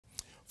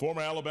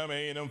Former Alabama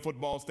A&M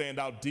football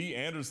standout Dee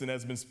Anderson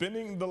has been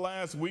spending the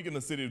last week in the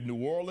city of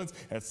New Orleans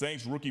at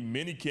Saints rookie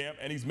minicamp,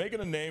 and he's making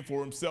a name for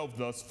himself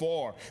thus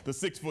far. The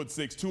 6'6",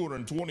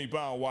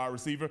 220-pound wide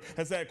receiver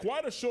has had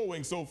quite a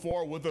showing so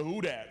far with the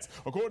Hoodats.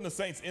 According to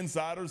Saints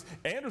insiders,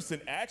 Anderson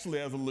actually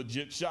has a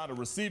legit shot at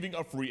receiving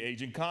a free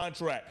agent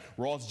contract.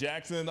 Ross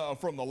Jackson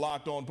from the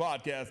Locked On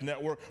Podcast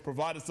Network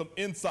provided some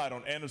insight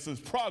on Anderson's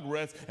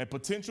progress and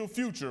potential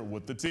future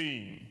with the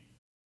team.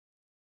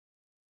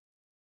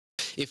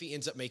 If he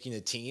ends up making a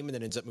team and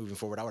then ends up moving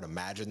forward, I would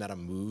imagine that a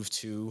move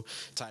to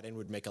tight end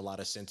would make a lot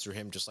of sense for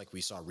him, just like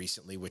we saw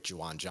recently with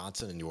Juwan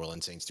Johnson and New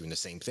Orleans Saints doing the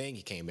same thing.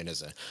 He came in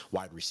as a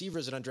wide receiver,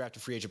 as an undrafted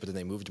free agent, but then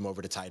they moved him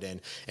over to tight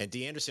end. And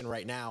Dee Anderson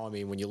right now, I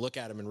mean, when you look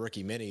at him in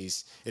rookie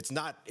minis,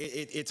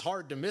 it's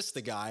hard to miss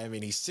the guy. I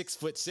mean, he's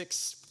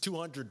 6'6",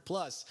 200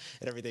 plus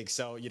and everything.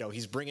 So, you know,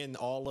 he's bringing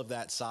all of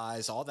that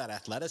size, all that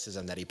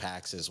athleticism that he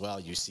packs as well,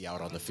 you see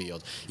out on the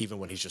field, even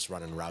when he's just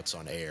running routes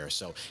on air.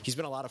 So he's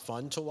been a lot of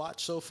fun to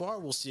watch so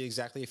far. We'll see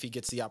exactly if he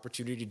gets the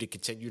opportunity to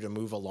continue to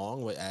move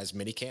along as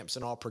mini camps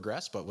and all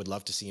progress, but would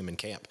love to see him in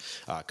camp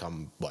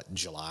come,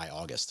 July,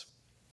 August.